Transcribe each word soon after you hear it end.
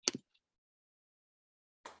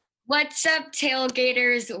What's up,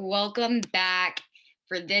 tailgaters? Welcome back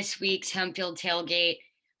for this week's home field tailgate.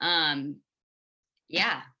 Thomas.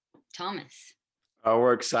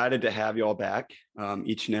 We're excited to have you all back,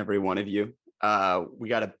 each and every one of you. We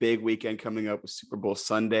got a big weekend coming up with Super Bowl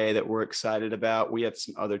Sunday that we're excited about. We have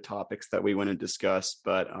some other topics that we want to discuss,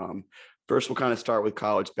 but first we'll kind of start with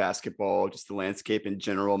college basketball, just the landscape in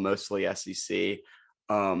general, mostly SEC.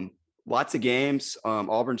 Lots of games.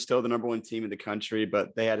 Auburn's still the number one team in the country,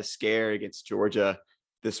 but they had a scare against Georgia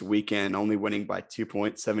this weekend, only winning by 2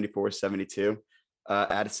 points, 74-72.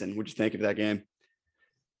 Addison, what'd you think of that game?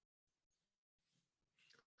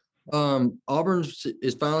 Auburn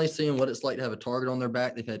is finally seeing what it's like to have a target on their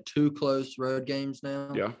back. They've had two close road games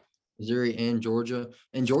now. Yeah. Missouri and Georgia.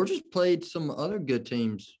 And Georgia's played some other good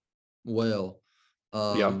teams well.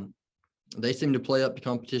 They seem to play up the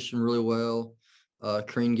competition really well.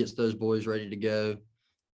 Crean gets those boys ready to go.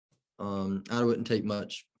 I wouldn't take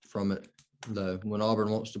much from it, though. When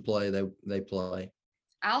Auburn wants to play, they play.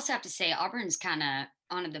 I also have to say Auburn's kind of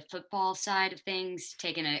on the football side of things,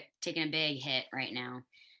 taking a big hit right now.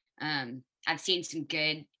 I've seen some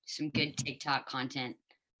good TikTok content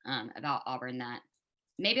about Auburn that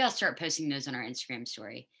maybe I'll start posting those on our Instagram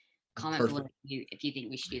story. Comment below if you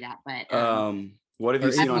think we should do that. But what have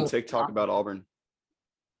you seen on TikTok about Auburn?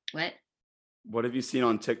 What have you seen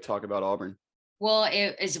on TikTok about Auburn? Well,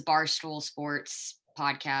 it is a Barstool Sports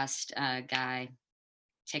podcast guy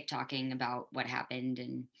TikToking about what happened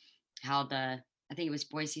and how I think it was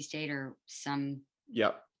Boise State or some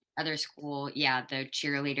other school. Yeah, the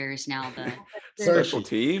cheerleaders now the special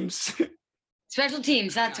teams. Special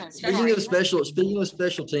teams. That's all. Speaking of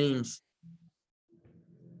special teams.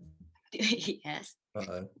 Yes.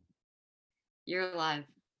 You're alive.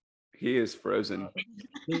 He is frozen.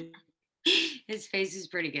 His face is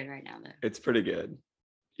pretty good right now, though. It's pretty good.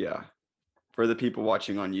 Yeah. For the people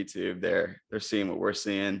watching on YouTube, they're seeing what we're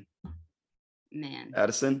seeing. Man.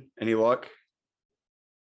 Addison, any luck?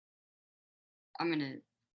 I'm gonna.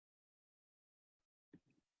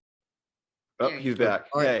 Oh, he's back.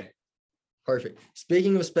 All right. Hey. Perfect.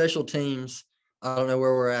 Speaking of special teams, I don't know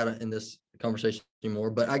where we're at in this conversation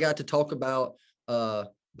anymore, but I got to talk about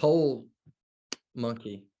pole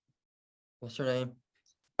monkey. What's her name?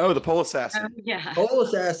 Oh, the pole assassin. Yeah. Pole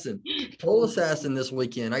assassin this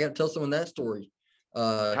weekend. I got to tell someone that story.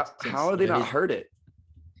 How have they not heard it?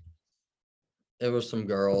 It was some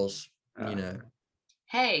girls,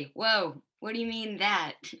 Hey, whoa. What do you mean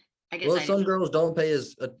that? I guess. Well, some girls don't pay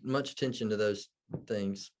as much attention to those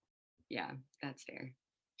things. Yeah, that's fair.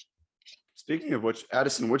 Speaking of which,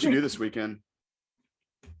 Addison, what'd you do this weekend?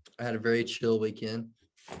 I had a very chill weekend.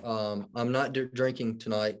 I'm not drinking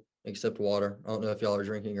tonight except water. I don't know if y'all are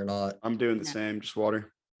drinking or not. I'm doing the same, just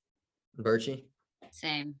water. Burchie?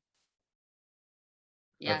 Same.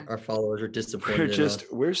 Yeah. Our followers are disappointed.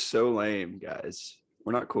 We're so lame, guys.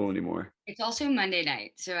 We're not cool anymore. It's also Monday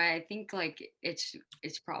night, so I think it's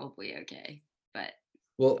probably okay. But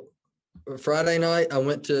Friday night I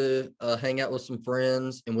went to hang out with some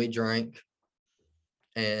friends and we drank,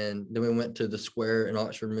 and then we went to the square in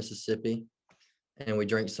Oxford, Mississippi, and we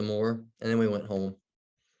drank some more, and then we went home.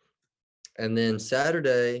 And then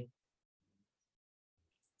Saturday,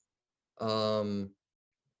 I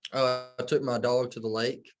took my dog to the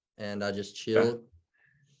lake and I just chilled.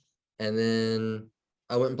 And then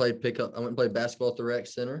I went and played basketball at the rec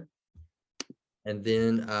center. And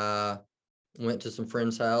then I went to some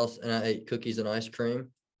friend's house and I ate cookies and ice cream.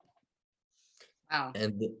 Wow.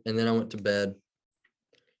 And then I went to bed.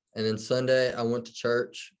 And then Sunday I went to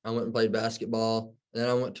church. I went and played basketball. And then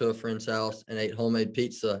I went to a friend's house and ate homemade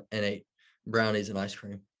pizza and ate brownies and ice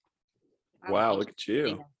cream. Wow, look at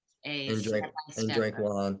you. And drank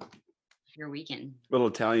wine. Your weekend. Little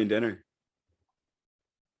Italian dinner.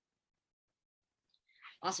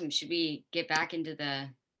 Awesome. Should we get back into the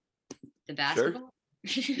basketball?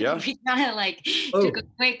 Sure. Yeah. We kind of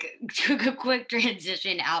took a quick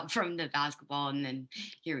transition out from the basketball, and then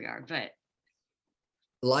here we are. But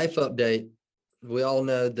life update. We all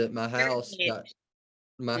know that my house got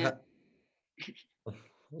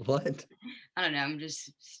What? I don't know. I'm just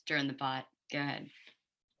stirring the pot. Go ahead.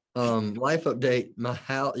 Life update. My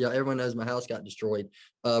house. Yeah, everyone knows my house got destroyed.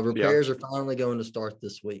 Repairs are finally going to start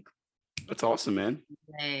this week. That's awesome, man.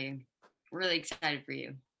 Hey, really excited for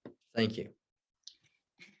you. Thank you.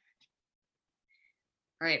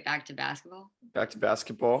 All right, back to basketball.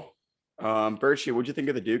 Burchie, what'd you think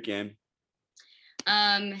of the Duke game?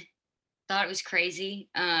 Thought it was crazy.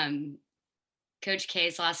 Coach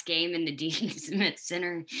K's last game in the Dean Smith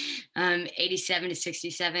Center,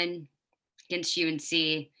 87-67 against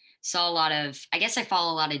UNC. I guess I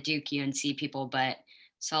follow a lot of Duke UNC people, but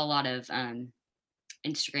saw a lot of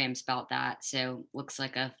Instagrams about that. So looks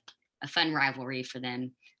like a fun rivalry for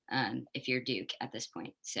them if you're Duke at this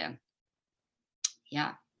point. So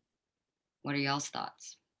yeah, what are y'all's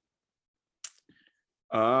thoughts?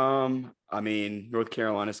 I mean, North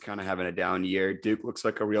Carolina's kind of having a down year. Duke looks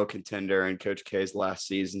like a real contender in Coach K's last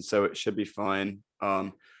season, so it should be fun.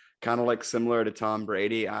 Kind of like similar to Tom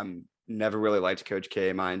Brady. I'm never really liked Coach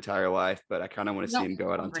K my entire life, but I kind of want to see him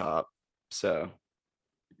go out on top. So,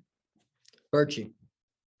 Burchie,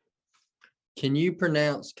 can you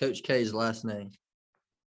pronounce Coach K's last name?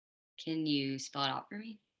 Can you spell it out for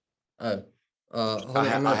me? Oh, I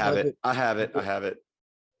have it. I have it.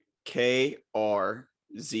 KRZYZEWSKI.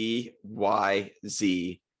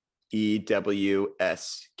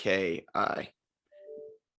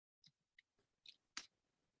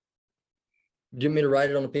 Do you want me to write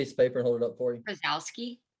it on a piece of paper and hold it up for you?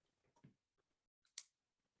 Krasowski?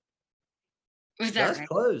 Was that That's right?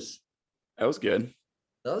 close. That was good.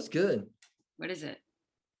 That was good. What is it?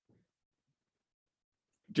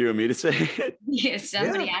 Do you want me to say it? Yeah,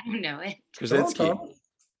 somebody, I don't know it. Krasinski.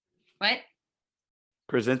 What?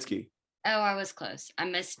 Krasinski. Oh, I was close. I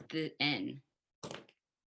missed the N.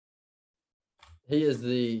 He is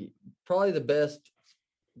probably the best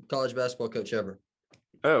college basketball coach ever.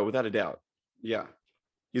 Oh, without a doubt. Yeah.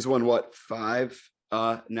 He's won what, 5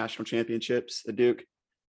 national championships at Duke?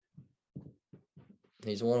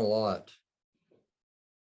 He's won a lot.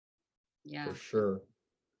 Yeah. For sure.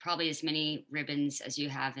 Probably as many ribbons as you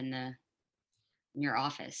have in your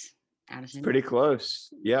office, Addison. Pretty close.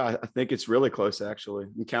 Yeah, I think it's really close, actually.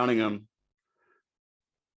 I'm counting them.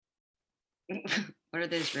 What are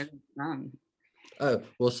those ribbons from? Oh,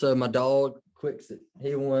 well, so my dog, Quixit,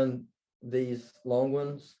 he won these long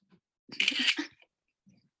ones.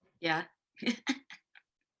 Yeah.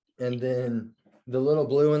 And then the little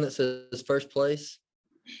blue one that says first place,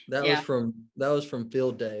 that was from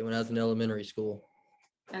field day when I was in elementary school.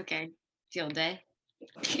 Okay. Field day.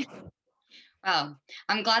 Wow.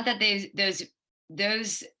 I'm glad that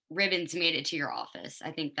those ribbons made it to your office.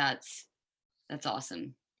 I think that's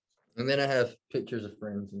awesome. And then I have pictures of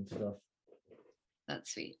friends and stuff.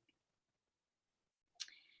 That's sweet.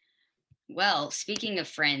 Well, speaking of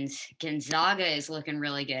friends, Gonzaga is looking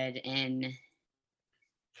really good, and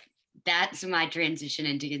that's my transition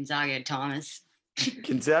into Gonzaga, Thomas.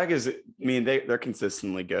 Gonzaga's, I mean, they're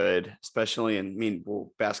consistently good, especially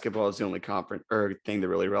basketball is the only conference or thing they're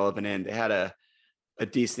really relevant in. They had a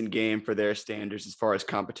decent game for their standards as far as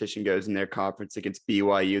competition goes in their conference against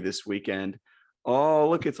BYU this weekend. Oh,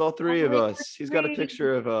 look, it's all 3 of us. He's got a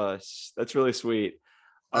picture of us. That's really sweet.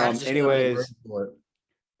 Anyways,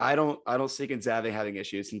 I don't see Gonzaga having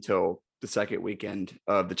issues until the second weekend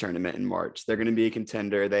of the tournament in March. They're going to be a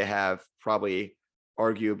contender. They have probably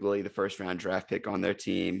arguably the first round draft pick on their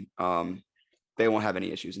team. They won't have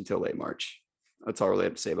any issues until late March. That's all I really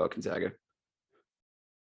have to say about Gonzaga.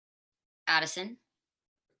 Addison?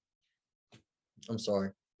 I'm sorry.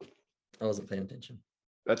 I wasn't paying attention.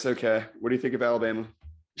 That's okay. What do you think of Alabama?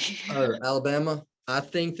 Alabama, I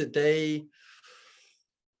think that they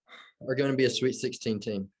are going to be a Sweet 16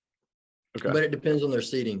 team. Okay. But it depends on their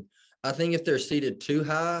seeding. I think if they're seeded too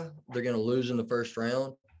high, they're going to lose in the first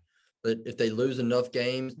round. But if they lose enough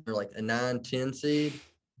games, they're like a 9-10 seed,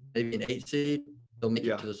 maybe an 8 seed, they'll make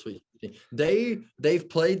it to the Sweet 16. They've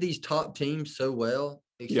played these top teams so well,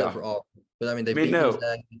 except for Auburn. But I mean, they beat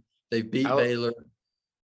Gonzaga, they beat Baylor.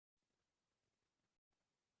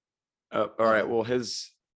 All right. Well,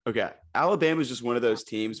 Alabama is just one of those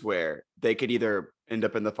teams where they could either end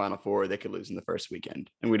up in the Final Four or they could lose in the first weekend.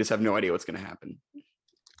 And we just have no idea what's going to happen.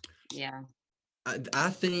 Yeah. I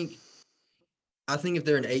think if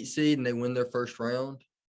they're an 8 seed and they win their first round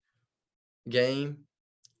game,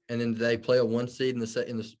 and then they play a 1 seed in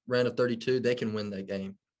the round of 32, they can win that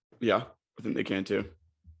game. Yeah, I think they can too.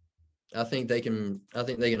 I think they can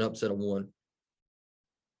upset a 1.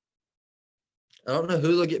 I don't know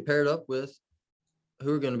who they'll get paired up with.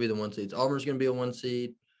 Who are going to be the 1 seeds? Auburn's going to be a 1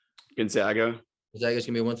 seed. Gonzaga's going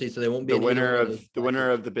to be a 1 seed, so they won't be the winner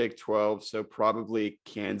of the Big 12. So probably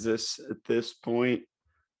Kansas at this point.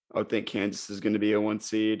 I would think Kansas is going to be a 1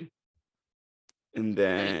 seed. And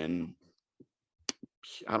then,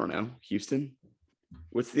 I don't know, Houston.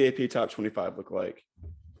 What's the AP top 25 look like?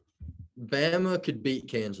 Bama could beat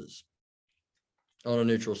Kansas on a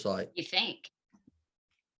neutral site. You think?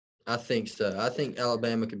 I think so. I think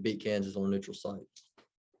Alabama could beat Kansas on a neutral site.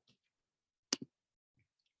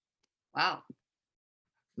 Wow.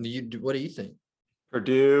 What do you think?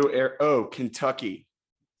 Purdue, Kentucky.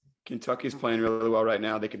 Kentucky's playing really well right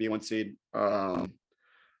now. They could be 1 seed.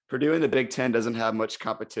 Purdue in the Big Ten doesn't have much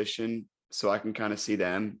competition So I can kind of see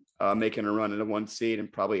them making a run in a 1 seed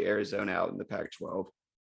and probably Arizona out in the Pac-12.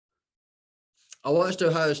 I watched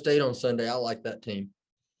Ohio State on Sunday. I like that team.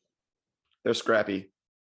 They're scrappy.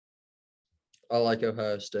 I like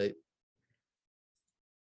Ohio State.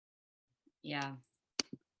 Yeah.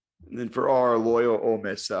 And then for our loyal Ole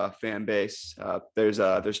Miss fan base,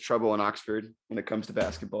 there's trouble in Oxford when it comes to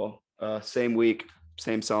basketball. Same week,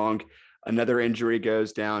 same song. Another injury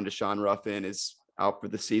goes down. Deshaun Ruffin is out for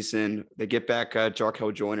the season. They get back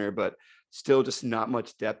Jarkel Joyner, but still just not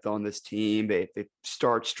much depth on this team. They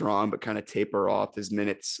start strong, but kind of taper off as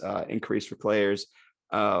minutes increase for players.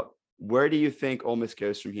 Where do you think Ole Miss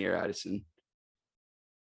goes from here, Addison?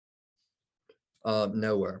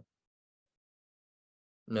 Nowhere.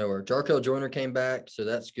 Jarkel Joyner came back, so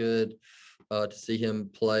that's good to see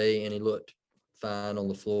him play, and he looked fine on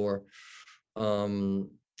the floor.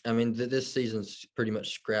 I mean, this season's pretty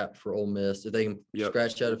much scrapped for Ole Miss. If they can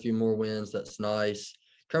scratch out a few more wins, that's nice.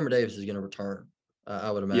 Kermit Davis is going to return, I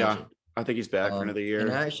would imagine. Yeah, I think he's back for another year.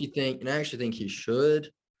 And I actually think he should.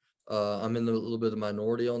 I'm in a little bit of the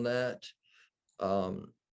minority on that.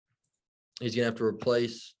 He's going to have to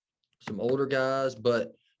replace some older guys,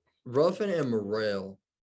 but Ruffin and Morrell,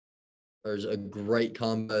 there's a great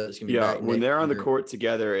combo that's going to be back when they're on the year. court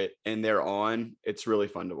together and they're on, it's really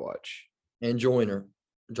fun to watch. And Joyner.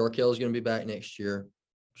 Jarkel is going to be back next year.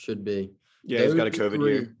 Should be. Yeah, he's got a COVID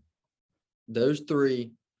year. Those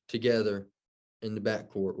three together in the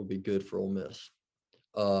backcourt will be good for Ole Miss.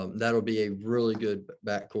 That'll be a really good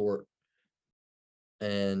backcourt,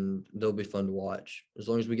 and they'll be fun to watch. As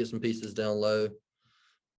long as we get some pieces down low,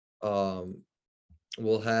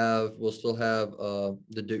 we'll still have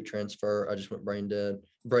the Duke transfer. I just went brain dead.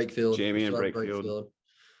 Brakefield. Jamie and Brakefield.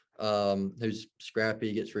 Who's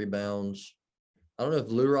scrappy, gets rebounds. I don't know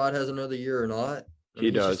if Lou Rod has another year or not.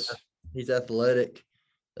 He does. He's athletic.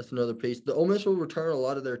 That's another piece. The Ole Miss will return a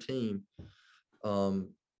lot of their team.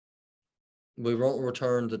 We won't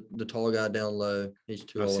return the tall guy down low. He's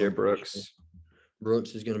too old. Nasir Brooks.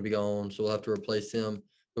 Brooks is going to be gone, so we'll have to replace him.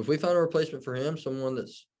 But if we find a replacement for him, someone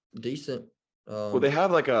that's decent. Well, they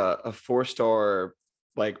have like a 4-star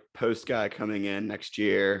like post guy coming in next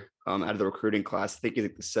year out of the recruiting class. I think he's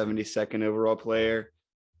like the 72nd overall player.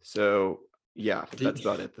 So yeah, that's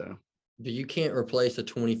about it though. But you can't replace a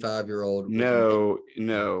 25-year-old. No,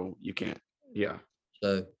 you can't. Yeah.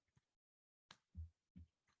 So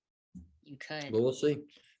you could. Well, we'll see.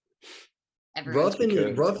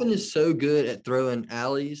 Ruffin is so good at throwing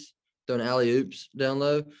alley-oops down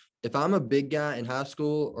low. If I'm a big guy in high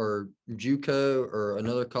school or JUCO or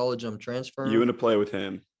another college I'm transferring, you want to play with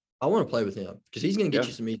him? I want to play with him because he's going to get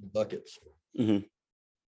you some easy buckets. Mm-hmm.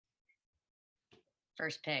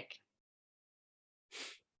 First pick.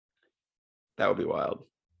 That would be wild.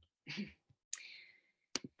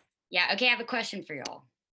 Yeah. Okay. I have a question for y'all.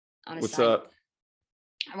 What's up?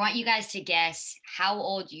 I want you guys to guess how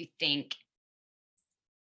old you think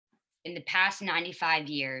in the past 95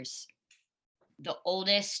 years, the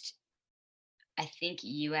oldest, I think,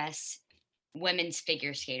 U.S. women's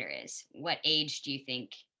figure skater is. What age do you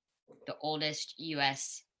think the oldest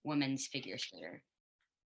U.S. women's figure skater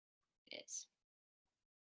is?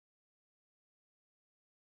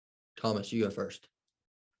 Thomas, you go first.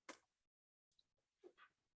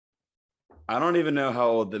 I don't even know how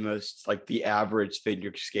old the average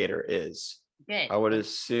figure skater is. Good. I would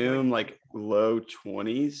assume like low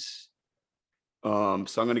 20s. So I'm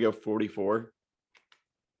going to go 44.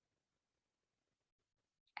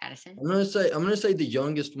 Addison? I'm going to say the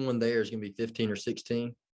youngest one there is going to be 15 or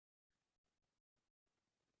 16.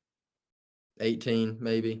 18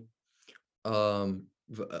 maybe. On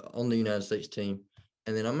the United States team.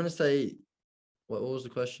 And then I'm going to say, what was the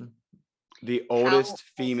question? The oldest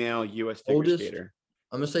female U.S. figure skater.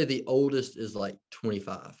 I'm going to say the oldest is like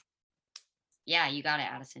 25. Yeah, you got it,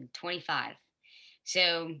 Addison. 25.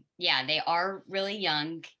 So, yeah, they are really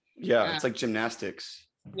young. Yeah, it's like gymnastics.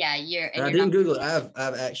 Yeah, I didn't Google it. I have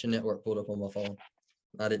Action Network pulled up on my phone.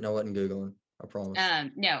 I didn't know what in Googling. I promise.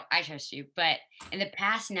 No, I trust you. But in the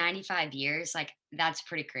past 95 years, like, that's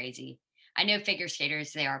pretty crazy. I know figure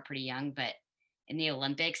skaters, they are pretty young, but in the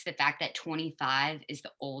Olympics, the fact that 25 is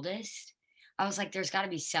the oldest, I was like, there's got to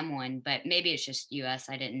be someone, but maybe it's just U.S.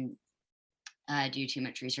 I didn't do too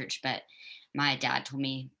much research, but my dad told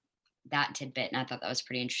me that tidbit, and I thought that was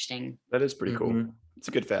pretty interesting. That is pretty cool. It's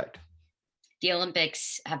a good fact. The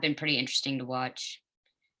Olympics have been pretty interesting to watch.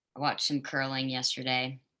 I watched some curling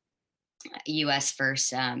yesterday. U.S.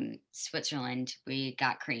 versus Switzerland. We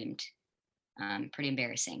got creamed. Pretty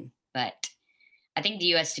embarrassing, but I think the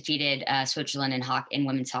U.S. defeated Switzerland in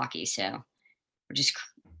women's hockey. So we're just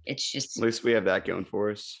it's just, At least we have that going for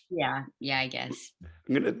us. yeah, I guess.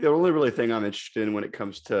 The only really thing I'm interested in when it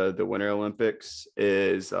comes to the Winter Olympics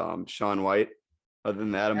is Shaun White. Other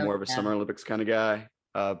than that, I'm Oh, more of a yeah. Summer Olympics kind of guy.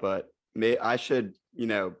 But I should,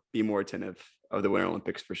 be more attentive of the Winter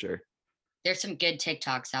Olympics for sure. There's some good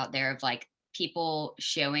TikToks out there of like people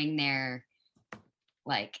showing their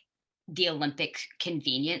like the Olympic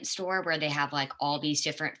convenience store where they have like all these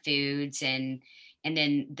different foods and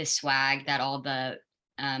then the swag that all the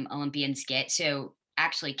Olympians get. So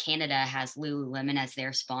actually Canada has Lululemon as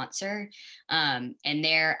their sponsor. And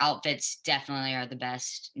their outfits definitely are the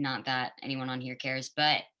best. Not that anyone on here cares,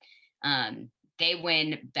 but um, they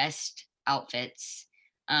win best outfits.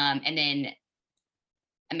 And then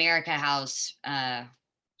America House,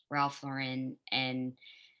 Ralph Lauren, and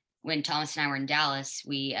when Thomas and I were in Dallas,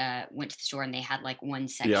 we went to the store and they had like one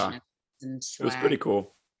section Yeah, of some it was pretty swag.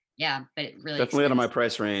 cool. Yeah, but it really Definitely out of my expensive.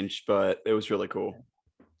 price range, but it was really cool.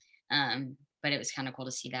 But it was kind of cool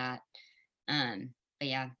to see that. But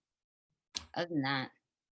yeah, other than that,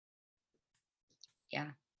 yeah,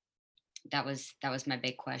 that was my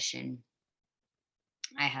big question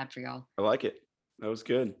I had for y'all. I like it. That was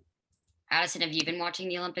good. Addison, have you been watching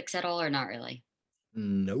the Olympics at all or not really?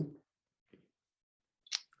 Nope.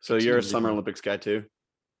 So you're a Good Summer deal. Olympics guy too?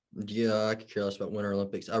 Yeah, I could care less about Winter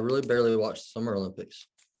Olympics. I really barely watch Summer Olympics.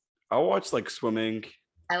 I'll watch like swimming,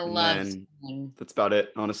 I and love then swimming. that's about it,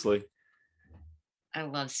 honestly. I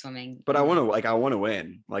love swimming. But I want to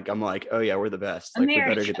win. Like I'm like, oh yeah, we're the best. Like we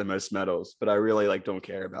better America. get the most medals. But I really like don't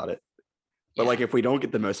care about it. But like Yeah. if we don't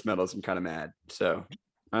get the most medals, I'm kind of mad. So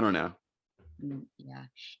I don't know. Yeah.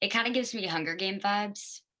 It kind of gives me Hunger Game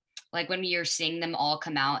vibes. Like when you're seeing them all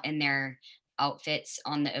come out in their outfits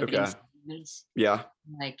on the opening Okay. ceremonies. Yeah,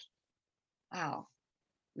 Like, wow,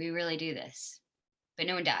 we really do this. But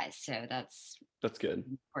no one dies, so that's that's good.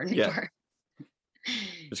 the important Yeah, part.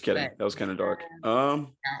 just kidding. But That was kind of dark. yeah.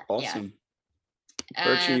 Awesome.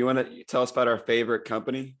 Burchie, Um, you want to tell us about our favorite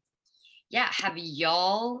company? yeah, have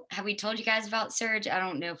we told you guys about Surge? I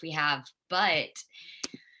don't know if we have, but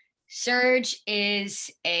Surge is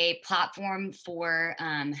a platform for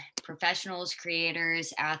professionals,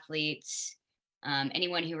 creators, athletes,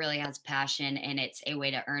 anyone who really has passion, and it's a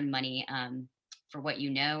way to earn money for what you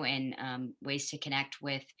know and ways to connect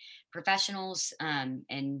with professionals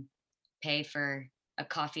and pay for a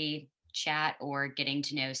coffee chat or getting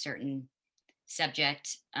to know a certain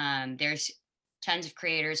subject. There's tons of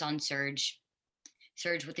creators on Surge.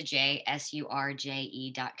 Surge with a J,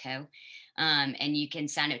 surje.co. And you can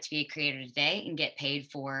sign up to be a creator today and get paid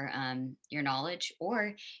for your knowledge,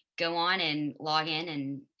 or go on and log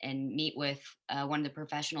in and meet with one of the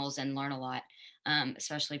professionals and learn a lot,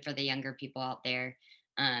 especially for the younger people out there.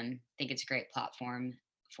 I think it's a great platform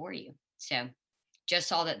for you. So just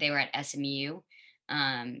saw that they were at SMU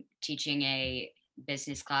teaching a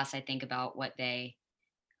business class, I think, about what they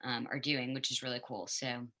are doing, which is really cool.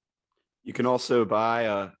 So You can also buy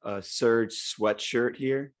a Surge sweatshirt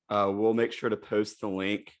here. We'll make sure to post the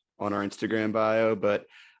link on our Instagram bio, but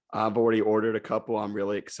I've already ordered a couple. I'm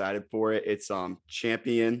really excited for it. It's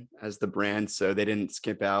Champion as the brand, so they didn't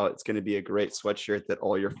skip out. It's going to be a great sweatshirt that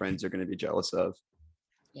all your friends are going to be jealous of.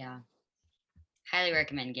 yeah, highly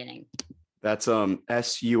recommend getting. That's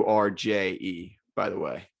SURJE, by the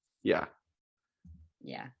way. Yeah.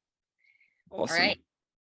 Yeah. Awesome. All right.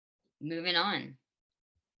 Moving on.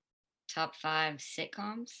 Top 5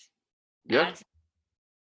 sitcoms. Yeah. Addison?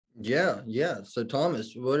 Yeah. So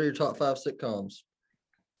Thomas, what are your top 5 sitcoms?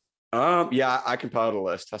 Yeah, I compiled a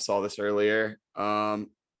list. I saw this earlier.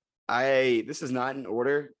 This is not in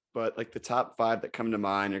order, but like the top 5 that come to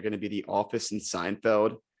mind are going to be The Office and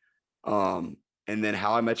Seinfeld. And then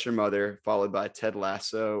How I Met Your Mother, followed by Ted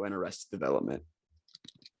Lasso and Arrested Development.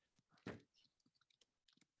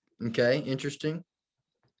 Okay, interesting.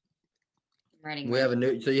 Writing. You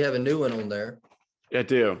have a new one on there. I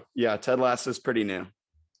do. Yeah, Ted Lasso is pretty new.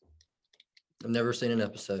 I've never seen an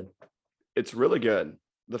episode. It's really good.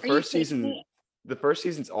 The Are you first kidding season, me? the first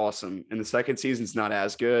season's awesome, and the second season's not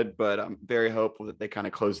as good, but I'm very hopeful that they kind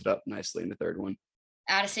of close it up nicely in the third one.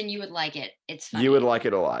 Addison, you would like it. It's funny. You would like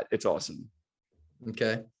it a lot. It's awesome.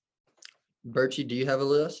 Okay. Burchie, do you have a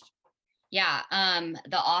list? Yeah.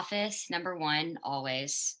 The Office, number 1,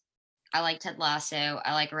 always. I like Ted Lasso.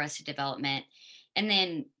 I like Arrested Development. And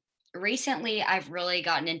then recently I've really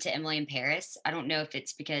gotten into Emily in Paris. I don't know if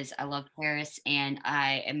it's because I love Paris and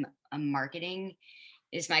I am a marketing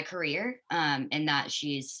is my career, and that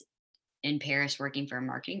she's in Paris working for a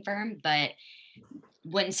marketing firm, but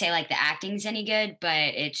wouldn't say like the acting's any good, but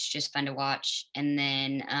it's just fun to watch. And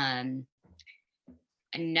then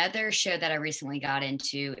another show that I recently got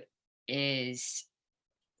into is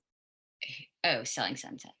Oh, Selling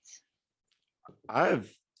Sunsets. I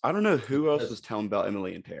don't know who else Yes. was telling about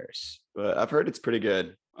Emily in Paris, but I've heard it's pretty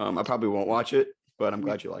good. I probably won't watch it, but I'm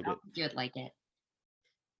glad you like it. You would like it.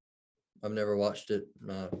 I've never watched it.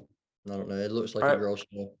 No, I don't know. It looks like All a right. girl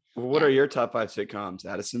show. Well, what Yeah. are your top 5 sitcoms,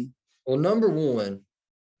 Addison? Well, number one,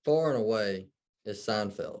 far and away, is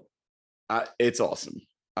Seinfeld. It's awesome.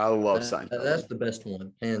 I love That's Seinfeld. the best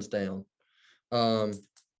one, hands down.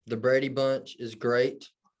 The Brady Bunch is great.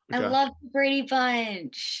 I Okay. love the Brady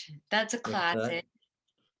Bunch. That's a Look at that. classic.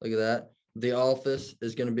 Look at that. The Office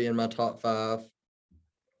is going to be in my top 5.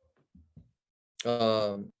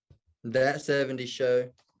 That 70s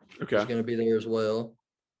show is Okay. going to be there as well.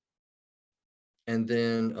 And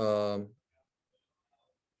then I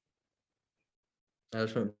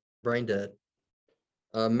just went brain dead.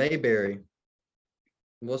 Mayberry.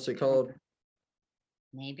 What's it called?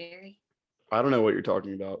 Mayberry. I don't know what you're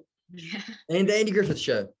talking about. And the Andy Griffith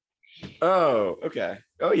Show. Oh, okay.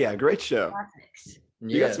 Oh yeah, great show. Classics.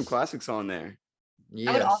 You got some Yes. classics on there. I would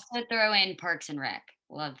Yes. also throw in Parks and Rec.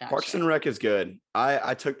 Love that. Parks show. and Rec is good.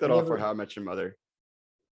 I took that off for Never- How I Met Your Mother.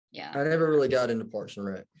 Yeah, I never really got into Parks and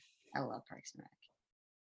Rec. I love Parks and Rec.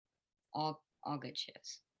 All good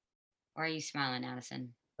shows. Why are you smiling,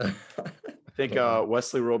 Addison? I think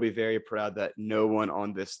Wesley will be very proud that no one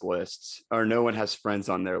on this list, or no one has Friends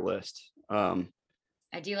on their list.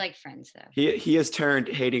 I do like Friends though, He has turned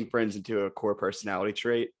hating Friends into a core personality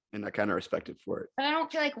trait, and I kind of respect it for it. but I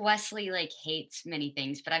don't feel like Wesley like hates many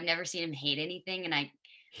things. But I've never seen him hate anything, and I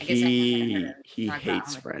guess I He haven't heard him he talk about how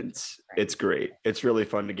hates much Friends. he hates It's great. It's really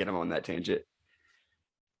fun to get him on that tangent.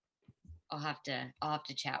 I'll have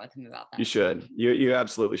to chat with him about that. You should. You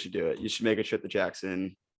absolutely should do it. You should make a trip to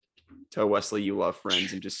Jackson. Tell Wesley you love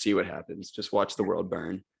Friends and just see what happens. Just watch the world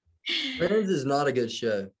burn. Friends is not a good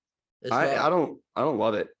show. It's I not. don't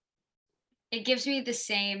love it. It gives me the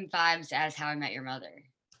same vibes as How I Met Your Mother.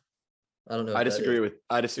 I don't know. I what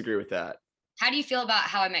that disagree with that. How do you feel about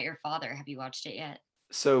How I Met Your Father? Have you watched it yet?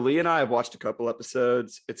 So Lee and I have watched a couple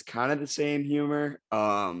episodes. It's kind of the same humor,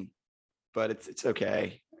 but it's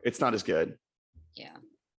okay. It's not as good. Yeah.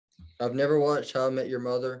 I've never watched How I Met Your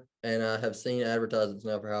Mother, and I have seen advertisements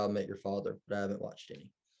now for How I Met Your Father, but I haven't watched any.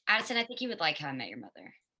 Addison, I think you would like How I Met Your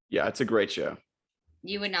Mother. Yeah, it's a great show.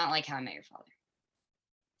 You would not like How I Met Your Father.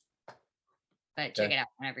 But check Okay. it out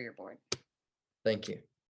whenever you're bored. Thank you.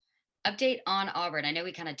 Update on Auburn. I know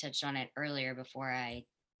we kind of touched on it earlier before I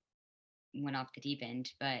went off the deep end,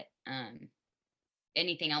 but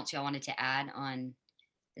anything else y'all wanted to add on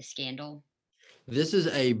the scandal? This is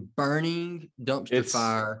a burning dumpster It's-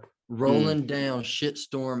 fire rolling down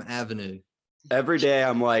Shitstorm Avenue. Every day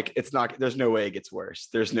I'm like, it's not, there's no way it gets worse.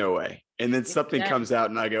 There's no way. And then something Yeah. comes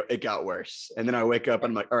out and I go, it got worse. And then I wake up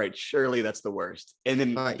and I'm like, all right, surely that's the worst. And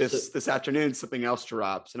then All right, this afternoon, something else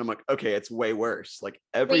drops and I'm like, okay, it's way worse. Like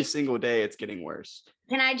every Wait. single day it's getting worse.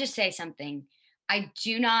 Can I just say something? I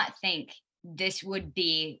do not think this would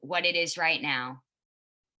be what it is right now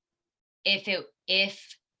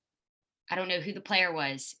if I don't know who the player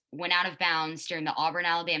was, went out of bounds during the Auburn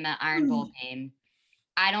Alabama Iron Bowl game.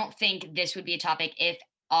 I don't think this would be a topic if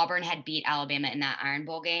Auburn had beat Alabama in that Iron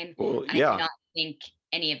Bowl game. Well, I do yeah, not think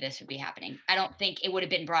any of this would be happening. I don't think it would have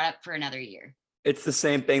been brought up for another year. it's the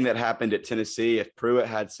same thing that happened at Tennessee. If Pruitt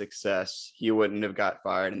had success, he wouldn't have got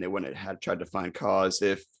fired and they wouldn't have tried to find cause.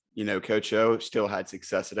 If, Coach O still had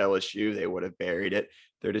success at LSU, they would have buried it.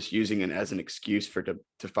 They're just using it as an excuse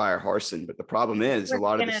to fire Harsin. But the problem is a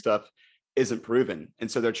lot of the stuff isn't proven.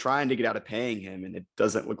 And so they're trying to get out of paying him and it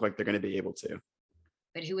doesn't look like they're going to be able to.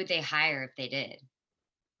 But who would they hire if they did?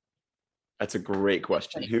 That's a great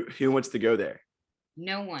question. Who wants to go there?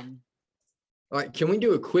 No one. All right, can we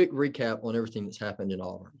do a quick recap on everything that's happened in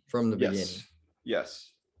Auburn from the beginning?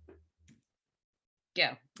 Yes. Go.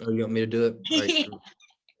 Oh, you want me to do it? All right, cool.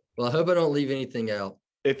 Well, I hope I don't leave anything out.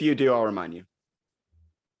 If you do, I'll remind you.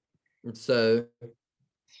 And so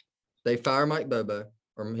they fire Mike Bobo,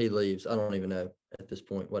 or he leaves. I don't even know at this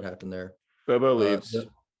point what happened there. Bobo leaves.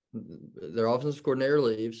 Their offensive coordinator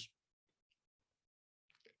leaves.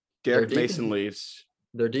 Derek their Mason defense- leaves.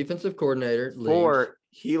 Their defensive coordinator leaves.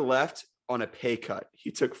 He left on a pay cut.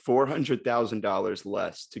 He took $400,000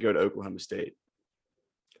 less to go to Oklahoma State.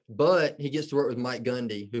 But he gets to work with Mike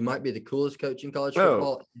Gundy, who might be the coolest coach in college Oh,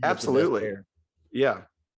 football. and has the best absolutely. hair. Yeah.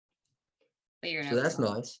 But you're in So that's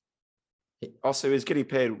Oklahoma. nice. Also, he's getting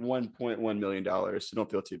paid $1.1 million, so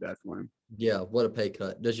don't feel too bad for him. Yeah, what a pay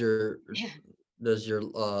cut. Does your Yeah. life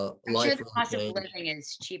I'm sure the cost of change? living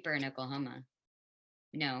is cheaper in Oklahoma.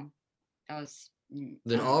 No, that was Then I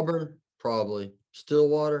don't know. Auburn, probably.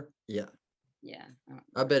 Stillwater, yeah. Yeah.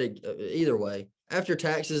 I bet it either way. After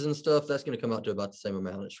taxes and stuff, that's going to come out to about the same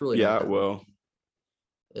amount. It's really Yeah, not it that will.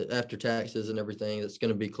 much. After taxes and everything, that's going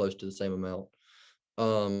to be close to the same amount.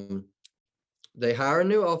 They hire a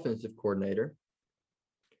new offensive coordinator,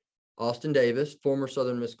 Austin Davis, former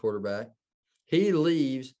Southern Miss quarterback. He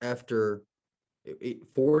leaves after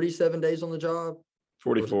 47 days on the job.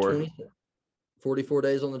 44. 44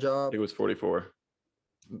 days on the job. It was 44.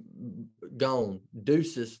 Gone.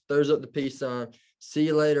 Deuces. Throws up the peace sign. See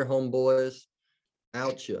you later, homeboys.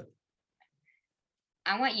 Out you.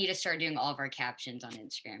 I want you to start doing all of our captions on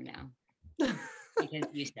Instagram now because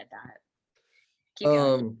you said that. Keep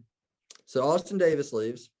going. So Austin Davis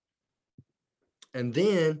leaves. And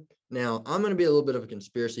then, now I'm going to be a little bit of a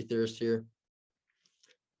conspiracy theorist here.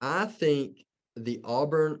 I think the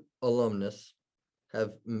Auburn alumnus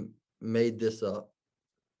have made this up,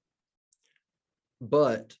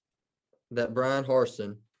 but that Brian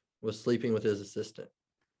Harsin was sleeping with his assistant.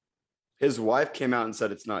 His wife came out and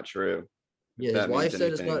said it's not true. Yeah, his wife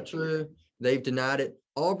said it's not true. They've denied it.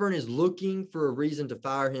 Auburn is looking for a reason to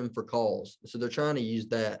fire him for calls. So they're trying to use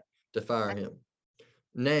that to fire him.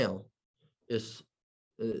 Now,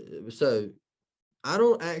 so I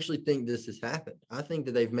don't actually think this has happened. I think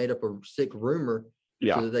that they've made up a sick rumor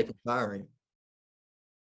so that they can fire him.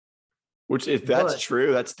 Which, if that's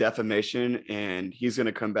true, that's defamation, and he's going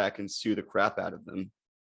to come back and sue the crap out of them.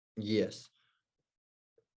 Yes.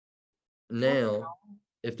 Now,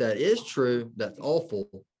 if that is true, that's awful.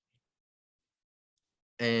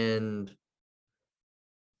 But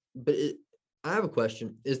I have a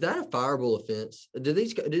question. Is that a fireable offense?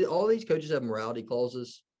 Did all these coaches have morality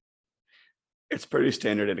clauses? It's pretty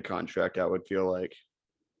standard in a contract, I would feel like.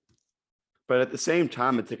 But at the same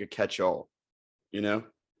time, it's like a catch-all,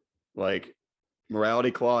 like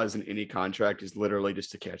morality clause in any contract is literally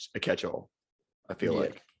just a catch-all, I feel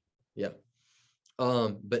like. Yeah.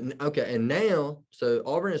 But okay, and now, so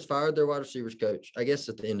Auburn has fired their wide receivers coach, I guess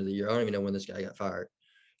at the end of the year. I don't even know when this guy got fired.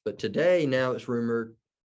 But today, now it's rumored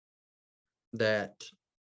that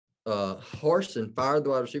Harsin fired the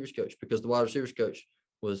wide receivers coach because the wide receivers coach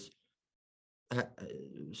was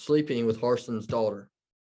sleeping with Harsin's daughter.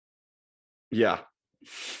 Yeah.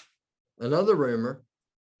 Another rumor,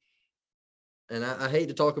 and I hate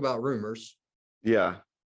to talk about rumors. Yeah.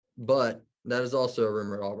 But that is also a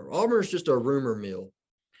rumor at Auburn. Auburn is just a rumor mill.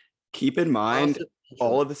 Keep in mind,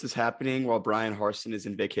 all of this is happening while Brian Harsin is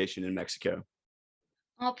in vacation in Mexico.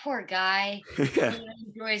 Oh, poor guy. Yeah. He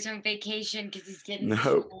enjoys on vacation because he's getting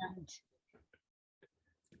Nope. slammed.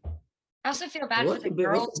 I also feel bad for the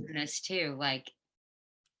girls in this too. Like,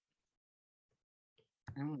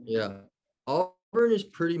 I don't know. Yeah. Auburn is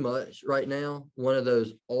pretty much right now one of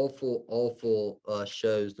those awful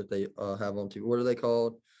shows that they have on TV. What are they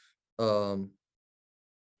called?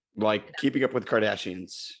 Like Keeping Up with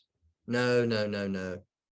Kardashians. No. No,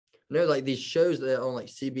 like these shows that are on like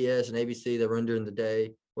CBS and ABC that run during the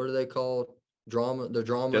day. What are they called? Drama. They're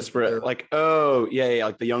drama. Desperate. Like, oh, yeah,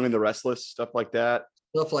 like The Young and the Restless, stuff like that.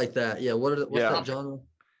 Stuff like that. Yeah. What's that genre?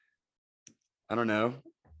 I don't know.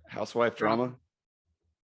 Housewife drama.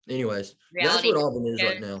 Anyways, that's what Auburn is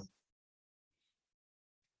right now.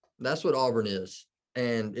 That's what Auburn is.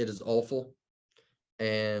 And it is awful.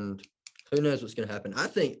 And who knows what's going to happen. I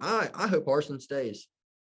hope Harsin stays.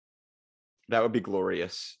 That would be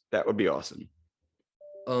glorious. That would be awesome.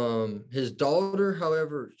 His daughter,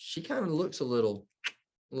 however, she kind of looks a little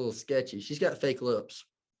sketchy. She's got fake lips.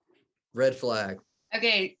 Red flag.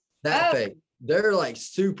 Okay. Fake. They're like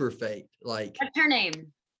super fake. Like, what's her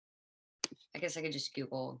name? I guess I could just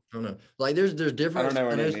Google. I don't know. Like there's different. I don't know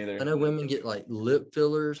her name either. I know women get like lip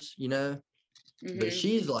fillers, Mm-hmm. But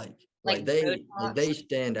she's like they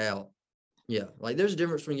stand out. Yeah. Like there's a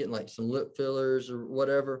difference between getting like some lip fillers or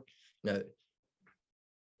whatever. No.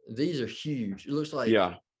 These are huge. It looks like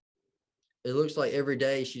every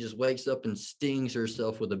day she just wakes up and stings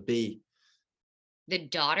herself with a bee. The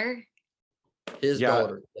daughter? His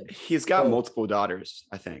daughter. He's got multiple daughters,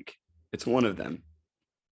 I think. It's one of them.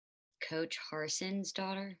 Coach Harsin's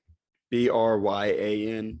daughter?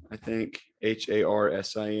 Bryan, I think.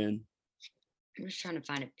 Harsin. I'm just trying to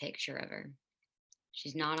find a picture of her.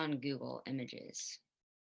 She's not on Google Images.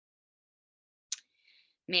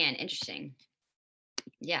 Man, interesting.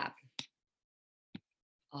 Yeah.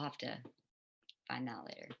 I'll have to find that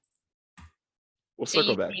later. We'll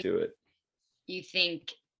circle back to it. You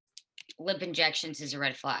think lip injections is a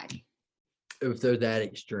red flag? If they're that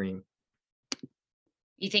extreme.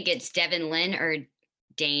 You think it's Devin Lynn or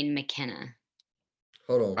Dane McKenna?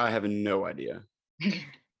 Hold on. I have no idea.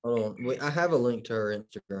 Hold on. Wait, I have a link to her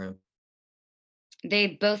Instagram. They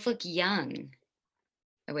both look young.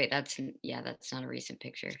 Oh wait, that's not a recent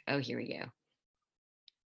picture. Oh, here we go.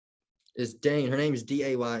 It's Dane. Her name is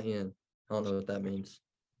Dayn. I don't know what that means.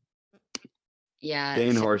 Yeah.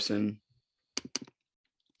 Dane So Horson.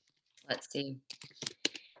 let's see.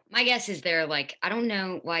 My guess is they're like, I don't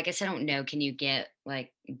know. Well, I guess I don't know. Can you get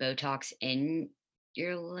like Botox in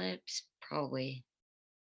your lips? Probably.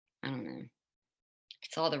 I don't know.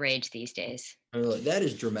 It's all the rage these days. I mean, look, that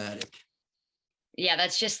is dramatic. Yeah,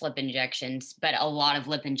 that's just lip injections, but a lot of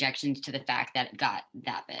lip injections to the fact that it got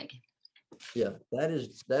that big. Yeah, that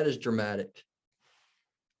is dramatic.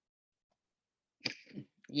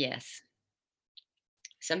 Yes.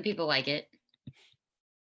 Some people like it.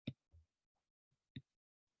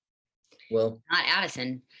 Well, Not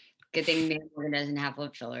Addison. Good thing Mary Morgan doesn't have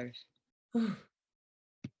lip fillers.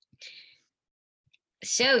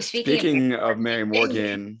 So Speaking of Mary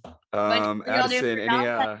Morgan, what y'all do Addison, for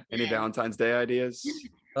Valentine's any Day? Valentine's Day ideas?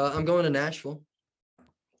 I'm going to Nashville.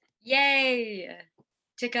 Yay!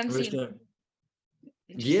 To come I'm just see. gonna,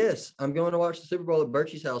 yes, I'm going to watch the Super Bowl at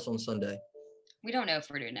Burchie's house on Sunday. We don't know if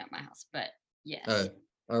we're doing it at my house, but yes.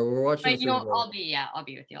 We're watching the But Super Bowl. I'll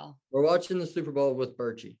be with y'all. We're watching the Super Bowl with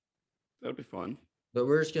Burchie. That'd be fun. But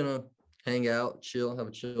we're just gonna hang out, chill, have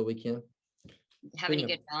a chill weekend. Have any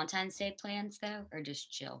good Valentine's Day plans though, or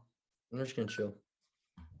just chill? We're just gonna chill.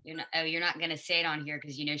 You're not gonna say it on here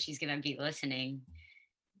because you know she's gonna be listening.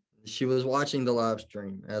 She was watching the live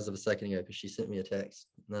stream as of a second ago because she sent me a text.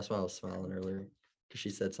 And that's why I was smiling earlier because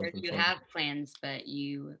she said Or something you funny. have plans, but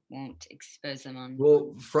you won't expose them on.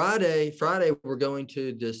 Well, Friday we're going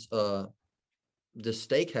to this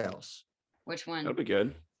steakhouse. Which one? That'd be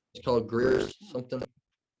good. It's called Greer's something.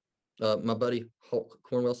 My buddy Hulk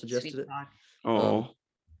Cornwell suggested Sweet it. talk. Oh,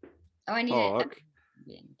 I need Hulk.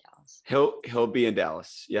 be in Dallas. He'll be in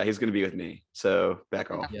Dallas. Yeah, he's gonna be with me. So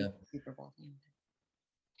back off. Yeah. Super Bowl thing.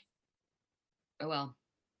 Oh well.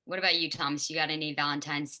 What about you, Thomas? You got any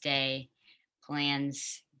Valentine's Day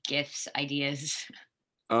plans, gifts, ideas?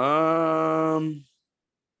 When's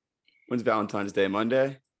Valentine's Day?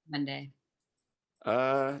 Monday? Monday. No,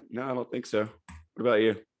 I don't think so. What about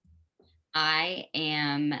you? I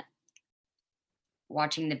am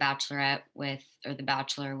watching The Bachelor with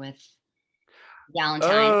Valentine.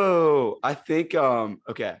 Oh, I think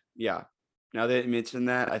okay, yeah. Now that you mentioned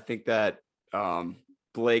that, I think that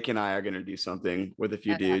Blake and I are gonna do something with a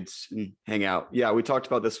few dudes and hang out. Yeah, we talked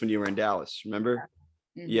about this when you were in Dallas, remember?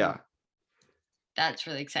 Mm-hmm. Yeah. That's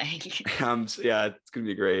really exciting. Yeah, it's gonna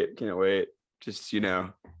be great. Can't wait. Just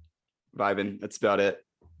vibing. That's about it.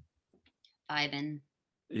 Vibing.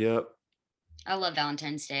 Yep. I love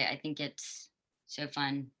Valentine's Day. I think it's so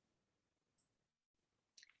fun.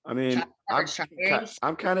 I mean,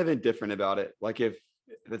 I'm kind of indifferent about it. Like if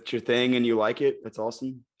that's your thing and you like it, that's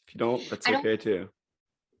awesome. If you don't, that's okay too.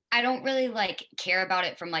 I don't really like care about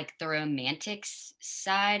it from like the romantics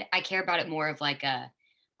side. I care about it more of like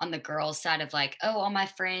on the girls side of like, oh, all my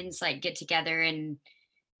friends like get together and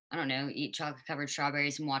I don't know, eat chocolate covered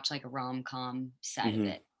strawberries and watch like a rom-com side of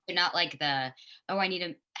it. But not like I need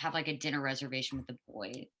to have like a dinner reservation with the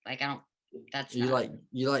boy. Like I don't. That's you like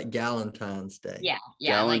Valentine's Day. Yeah.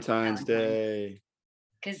 Valentine's Day.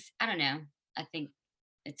 Because I don't know. I think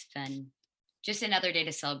it's fun. Just another day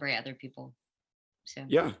to celebrate other people. So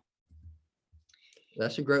yeah,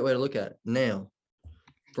 that's a great way to look at it. Now,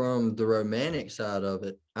 from the romantic side of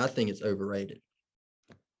it, I think it's overrated.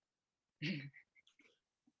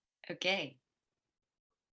 Okay.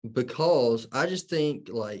 Because I just think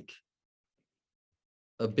like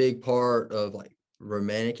a big part of like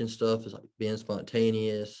romantic and stuff is like being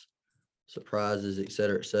spontaneous, surprises, et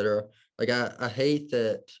cetera, et cetera. Like I hate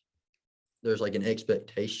that there's like an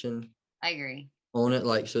expectation. I agree. On it.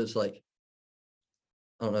 Like, so it's like,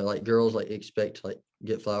 I don't know, like girls like expect to like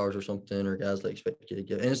get flowers or something, or guys like expect to get a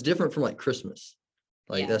gift. And it's different from like Christmas.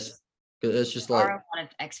 Like it's just like there are a lot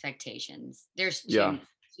of expectations. There's too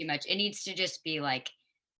much. It needs to just be like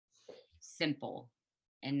simple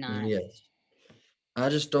and not. Yes. I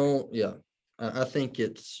just don't. Yeah. I think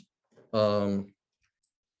it's. I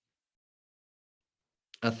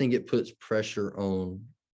think it puts pressure on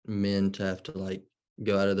men to have to like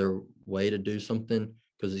go out of their way to do something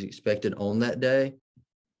because it's expected on that day.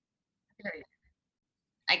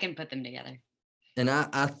 I can put them together. And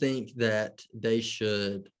I think that they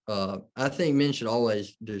should. I think men should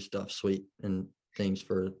always do stuff sweet and things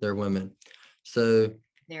for their women. So.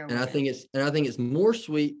 I think it's more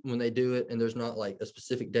sweet when they do it and there's not like a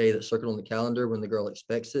specific day that's circled on the calendar when the girl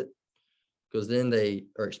expects it, because then they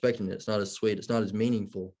are expecting it. It's not as sweet. It's not as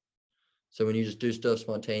meaningful. So when you just do stuff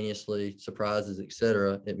spontaneously, surprises,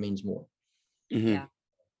 etc., it means more. Mm-hmm. Yeah.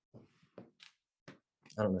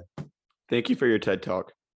 I don't know. Thank you for your TED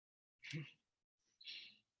Talk.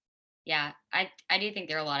 Yeah, I do think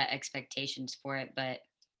there are a lot of expectations for it, but I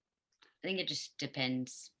think it just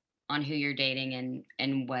depends on who you're dating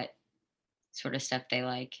and what sort of stuff they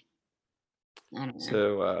like. I don't know.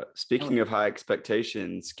 So speaking of high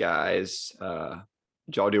expectations, guys,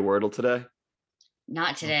 did y'all do Wordle today?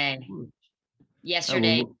 Not today. Oh,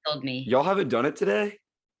 Yesterday well, told me. Y'all haven't done it today?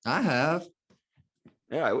 I have.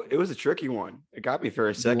 Yeah, it was a tricky one. It got me for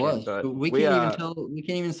a It second, was. but We can't even tell. We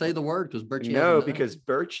can't even say the word because Burchie no, hasn't done because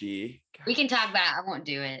it. We can talk about it. I won't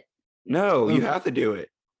do it. No, you Okay. have to do it.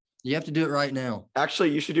 You have to do it right now. Actually,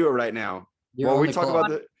 you should do it right now. You're on the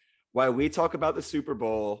clock. While we talk about the Super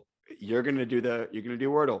Bowl, you're gonna do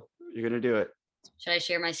Wordle. You're gonna do it. Should I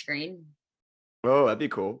share my screen? Oh, that'd be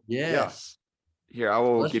cool. Yes. Yeah. Here, I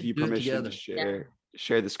will Let's give just you do it permission to together.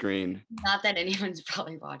 share the screen. Not that anyone's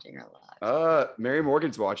probably watching our live. Mary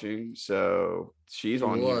Morgan's watching, so she's She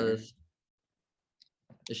on here. was.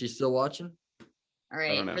 Is she still watching? All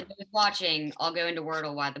right. don't know. For those watching, I'll go into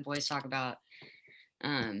Wordle while the boys talk about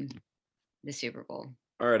the Super Bowl.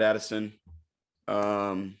 All right, Addison.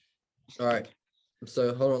 All right.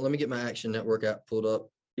 So hold on. Let me get my Action Network app pulled up.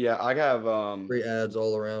 Yeah, I have Free ads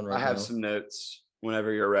all around right now. I have some notes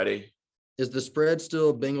whenever you're ready. Is the spread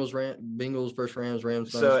still Bengals versus Rams?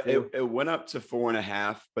 Rams. So -4? it went up to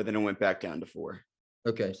 4.5, but then it went back down to 4.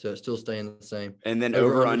 Okay, so it's still staying the same. And then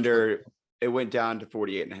Over, over under, under, it went down to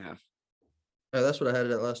 48.5. Oh, that's what I had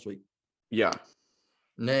it at last week. Yeah.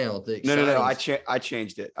 Now the No. exciting. I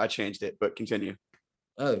changed it, but continue.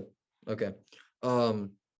 Oh, okay.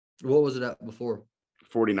 What was it at before?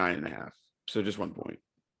 49.5. So just 1 point.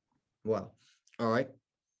 Wow. All right.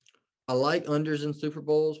 I like unders in Super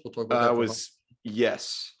Bowls. We'll talk about that.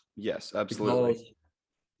 Yes, absolutely. Because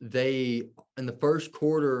they in the first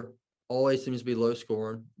quarter always seems to be low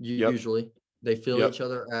scoring. Usually they fill each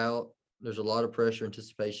other out. There's a lot of pressure,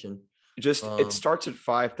 anticipation. Just it starts at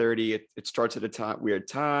 5:30. It starts at a weird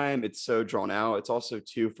time. It's so drawn out. It's also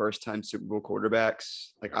 2 first-time Super Bowl quarterbacks.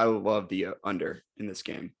 Like, I love the under in this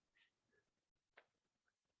game.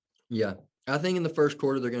 Yeah. I think in the first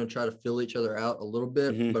quarter, they're going to try to fill each other out a little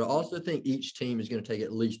bit, but I also think each team is going to take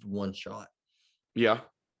at least one shot. Yeah.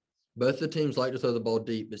 Both the teams like to throw the ball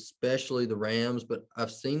deep, especially the Rams, but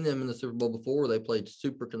I've seen them in the Super Bowl before. They played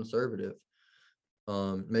super conservative.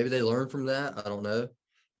 Maybe they learned from that. I don't know,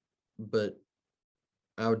 but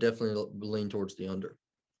I would definitely lean towards the under.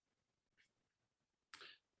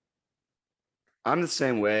 I'm the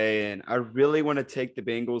same way, and I really want to take the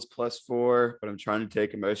Bengals +4, but I'm trying to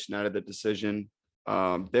take emotion out of the decision.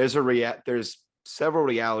 There's several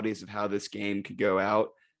realities of how this game could go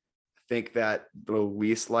out. I think that the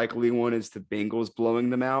least likely one is the Bengals blowing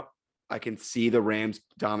them out. I can see the Rams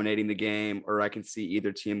dominating the game, or I can see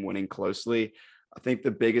either team winning closely. I think the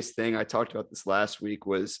biggest thing, I talked about this last week,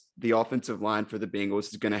 was the offensive line for the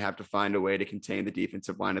Bengals is going to have to find a way to contain the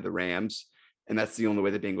defensive line of the Rams, and that's the only way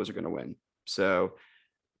the Bengals are going to win. So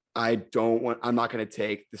I'm not going to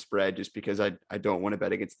take the spread just because I don't want to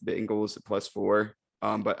bet against the Bengals at +4.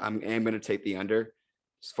 But I am going to take the under.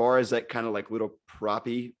 As far as that kind of like little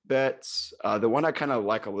proppy bets, the one I kind of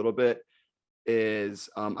like a little bit is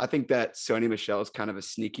I think that Sony Michel is kind of a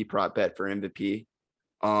sneaky prop bet for MVP.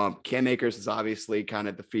 Cam Akers is obviously kind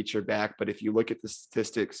of the feature back, but if you look at the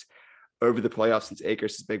statistics over the playoffs since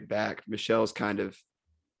Akers is big back, Michel's kind of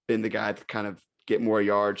been the guy to kind of get more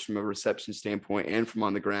yards from a reception standpoint and from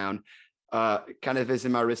on the ground. Kind of is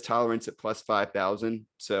in my risk tolerance at +5,000.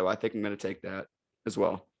 So I think I'm going to take that as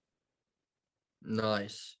well.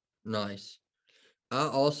 Nice. I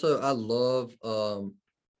love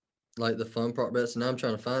like the fun prop bets. And now I'm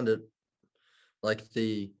trying to find it. Like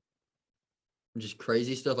the just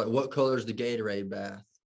crazy stuff. Like, what color is the Gatorade bath?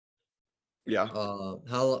 Yeah.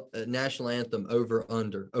 How national anthem over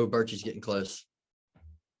under. Oh, Burchie's getting close.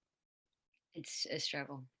 It's a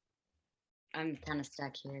struggle. I'm kind of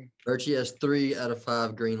stuck here. Burchie has 3 out of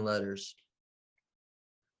 5 green letters.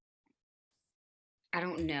 I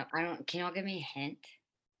don't know. Can y'all give me a hint?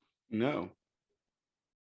 No.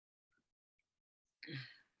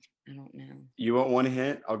 I don't know. You want one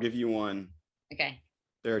hint? I'll give you one. Okay.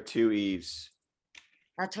 There are 2 E's.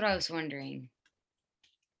 That's what I was wondering.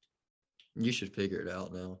 You should figure it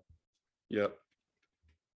out now. Yep.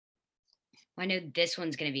 I know this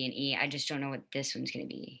one's going to be an E. I just don't know what this one's going to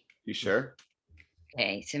be. You sure?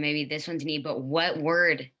 Okay, so maybe this one's an E, but what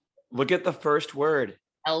word? Look at the first word.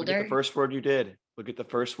 Elder? Look at the first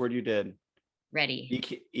word you did.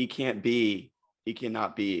 Ready. E can't be. E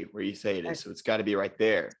cannot be where you say it is. So it's got to be right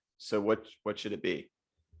there. So what should it be?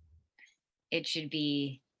 It should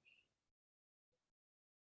be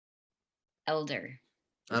elder.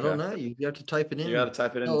 I don't know. You have to type it in. You got to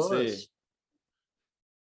type it in and Tell see. us.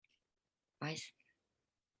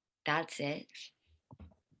 That's it.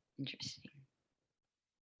 Interesting.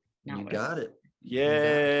 You got it.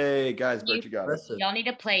 Yay, guys! Burchie got it. Impressive. Y'all need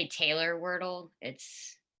to play Taylor Wordle.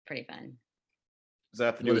 It's pretty fun. Does that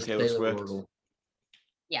have to do What with is Taylor Swift? Wordle?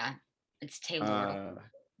 Yeah, it's Taylor Wordle on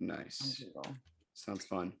Nice. Google. Sounds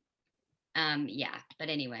fun. Yeah, but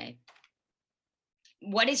anyway.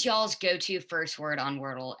 What is y'all's go-to first word on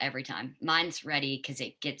Wordle every time? Mine's ready because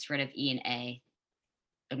it gets rid of E and A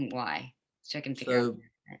and Y. So I can figure out.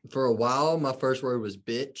 For a while, my first word was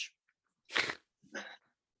bitch.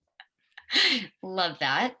 Love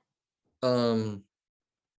that. So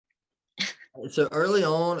early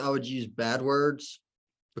on, I would use bad words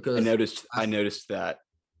because I noticed that.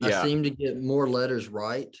 I seem to get more letters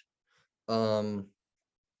right. What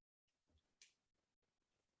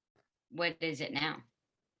is it now?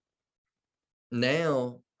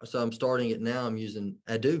 So I'm starting it now. I'm using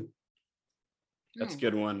ado That's a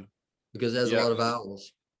good one. because it has a lot of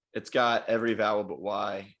vowels. It's got every vowel but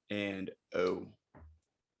Y and O.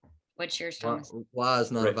 What's yours, Thomas? Y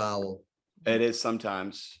is not a vowel. It is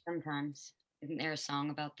sometimes. Sometimes. Isn't there a song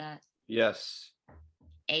about that? Yes.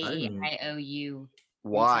 A-E-I-O-U.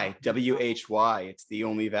 Y, W-H-Y. It's the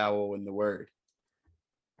only vowel in the word.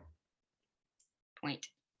 Point.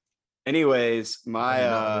 Anyways,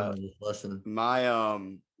 my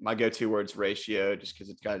go-to word's ratio, just because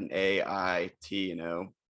it's got an A, I, T, and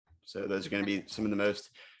O. So those are going to be some of the most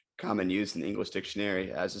common used in the English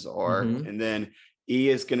dictionary, as is R. And then E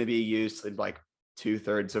is going to be used in like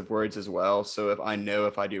 2/3 of words as well. So if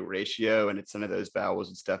I do ratio and it's none of those vowels,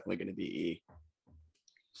 it's definitely going to be E.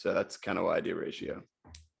 So that's kind of why I do ratio.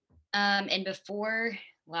 And before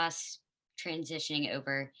last transitioning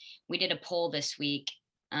over, we did a poll this week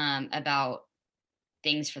about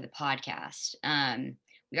things for the podcast.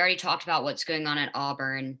 We already talked about what's going on at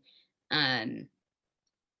Auburn.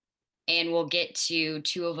 And we'll get to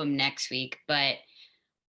 2 of them next week, but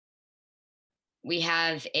we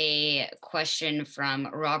have a question from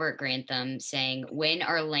Robert Grantham saying, when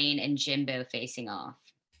are Lane and Jimbo facing off?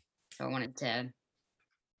 So I wanted to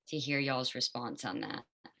hear y'all's response on that.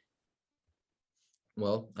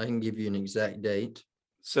 Well, I can give you an exact date.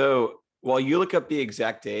 So while you look up the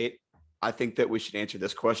exact date, I think that we should answer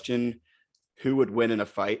this question. Who would win in a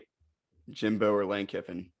fight, Jimbo or Lane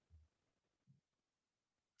Kiffin?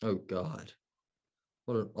 Oh, God.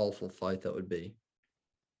 What an awful fight that would be.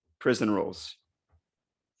 Prison rules.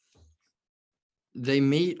 They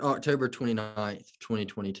meet October 29th,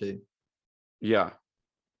 2022. Yeah.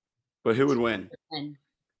 But who would win?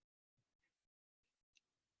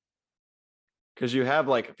 Because you have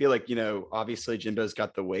I feel like, obviously Jimbo's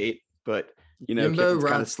got the weight, but, Kiffin's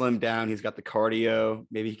kind of slimmed down. He's got the cardio.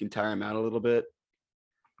 Maybe he can tire him out a little bit.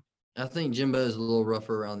 I think Jimbo's a little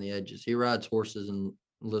rougher around the edges. He rides horses and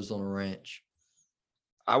lives on a ranch.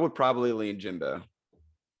 I would probably lean Jimbo.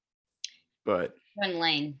 But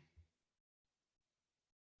Lane.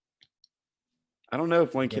 I don't know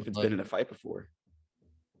if Lane Kiffin's been in a fight before.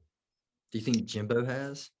 Do you think Jimbo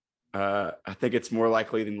has? I think it's more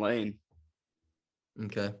likely than Lane.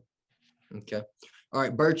 Okay. All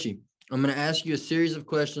right, Burchie, I'm going to ask you a series of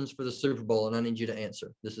questions for the Super Bowl, and I need you to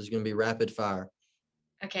answer. This is going to be rapid fire.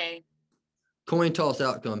 Okay. Coin toss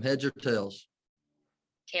outcome, heads or tails?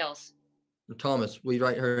 Tails. Thomas, will you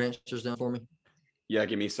write her answers down for me? Yeah,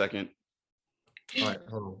 give me a second. All right,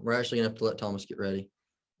 hold on. We're actually going to have to let Thomas get ready.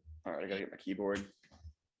 All right, I got to get my keyboard.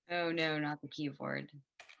 Oh, no, not the keyboard.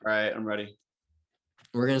 All right, I'm ready.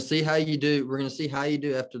 We're going to see how you do. We're going to see how you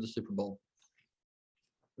do after the Super Bowl.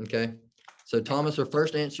 Okay. So, Thomas, her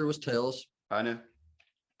first answer was tails. I know.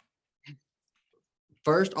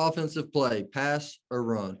 First offensive play, pass or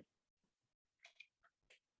run?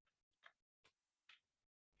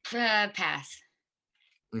 Pass.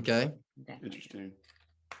 Okay. Interesting.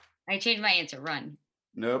 I changed my answer. Run.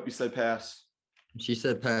 Nope, you said pass. She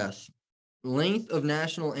said pass. Length of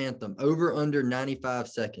national anthem, over under 95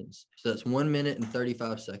 seconds. So that's 1 minute and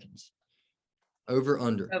 35 seconds. Over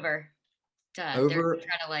under. Over. Duh. Over. They're gonna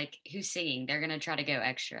try to who's singing? They're gonna try to go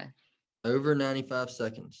extra. Over 95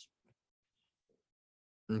 seconds.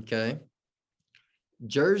 Okay.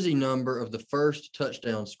 Jersey number of the first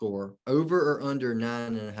touchdown score, over or under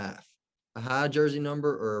 9.5. A high jersey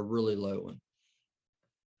number or a really low one?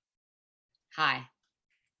 High.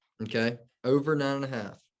 Okay. Over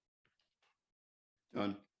 9.5.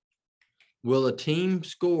 Done. Will a team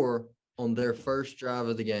score on their first drive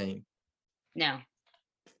of the game? No.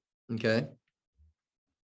 Okay.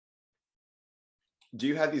 Do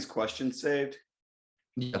you have these questions saved?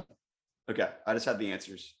 Yeah. Okay, I just have the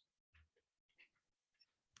answers.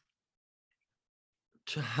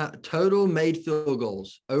 Total made field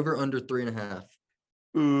goals over under 3.5.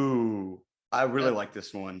 Ooh, I really like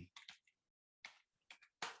this one.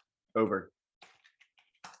 Over.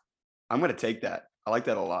 I'm going to take that. I like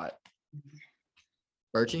that a lot.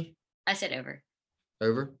 Burchie? I said over.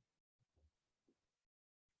 Over.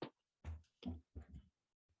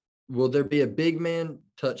 Will there be a big man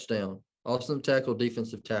touchdown? Awesome tackle,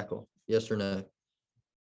 defensive tackle. Yes or no?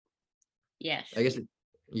 Yes. I guess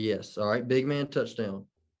yes. All right. Big man touchdown.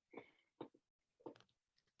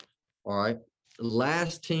 All right.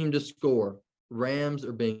 Last team to score, Rams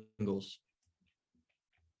or Bengals?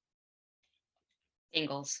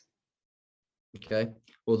 Bengals. Okay.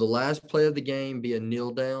 Will the last play of the game be a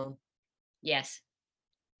kneel down? Yes.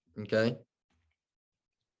 Okay.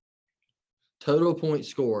 Total points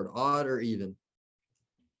scored, odd or even?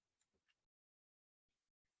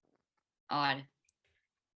 Odd.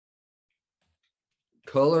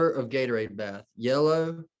 Color of Gatorade bath,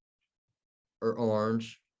 yellow or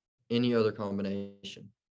orange? Any other combination?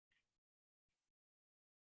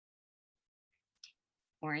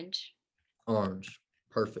 Orange. Orange.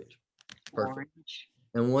 Perfect. Perfect. Orange.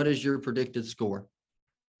 And what is your predicted score?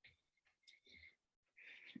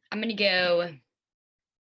 I'm going to go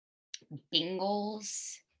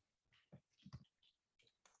Bengals.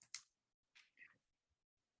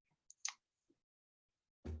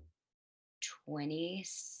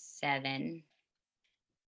 $27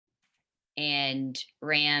 and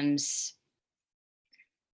Rams.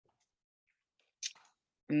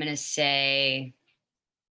 I'm going to say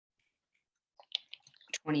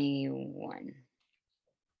 21.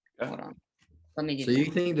 Okay. Hold on. Let me do So that. you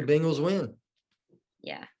think the Bengals win?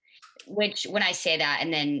 Yeah. Which, when I say that,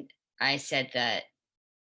 and then I said that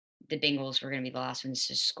the Bengals were going to be the last ones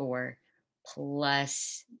to score,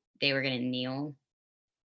 plus they were going to kneel.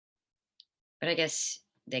 But I guess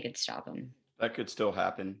they could stop them. That could still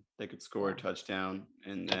happen. They could score a Yeah. touchdown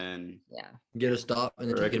and then, Get a stop and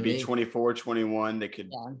then or it take a could be knee. 24-21. They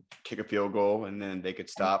could kick a field goal and then they could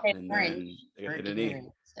stop say and orange then they could or hit a knee.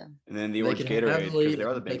 Gatorade, so. And then the They orange could have Gatorade the lead because they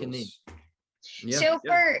are the and take a knee. Bengals. Yeah. So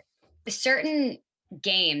Yeah. for certain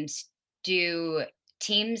games, do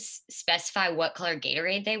teams specify what color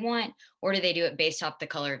Gatorade they want, or do they do it based off the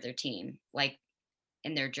color of their team, like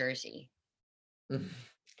in their jersey? I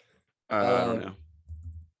don't know.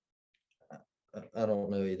 I don't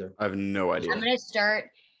know either. I have no idea. Next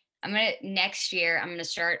year, I'm going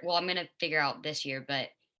to figure out this year, but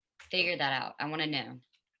figure that out. I want to know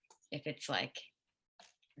if it's like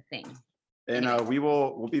a thing. And Anyway.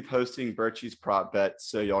 we'll be posting Burchie's prop bet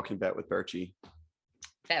so y'all can bet with Burchie.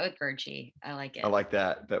 Bet with Burchie. I like it. I like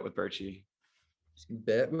that. Bet with Burchie.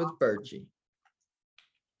 Bet with Burchie.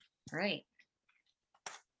 All right.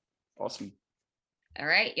 Awesome. All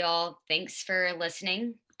right, y'all. Thanks for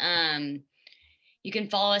listening. You can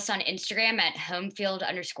follow us on Instagram at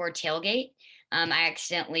homefield_tailgate. I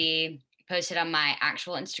accidentally posted on my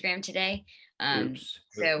actual Instagram today. Oops.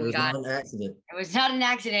 So It was not an accident. It was not an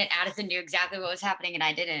accident. Addison knew exactly what was happening and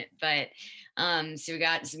I didn't. But so we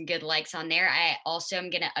got some good likes on there. I also am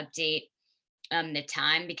going to update the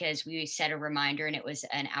time because we set a reminder and it was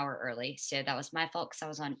an hour early. So that was my fault because I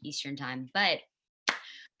was on Eastern time. But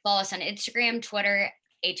follow us on Instagram, Twitter,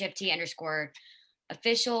 HFT_official,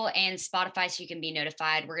 and Spotify so you can be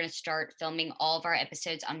notified. We're going to start filming all of our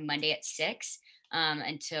episodes on Monday at 6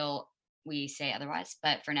 until we say otherwise.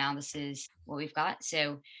 But for now, this is what we've got.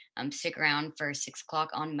 So stick around for 6 o'clock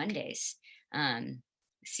on Mondays.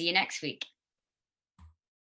 See you next week.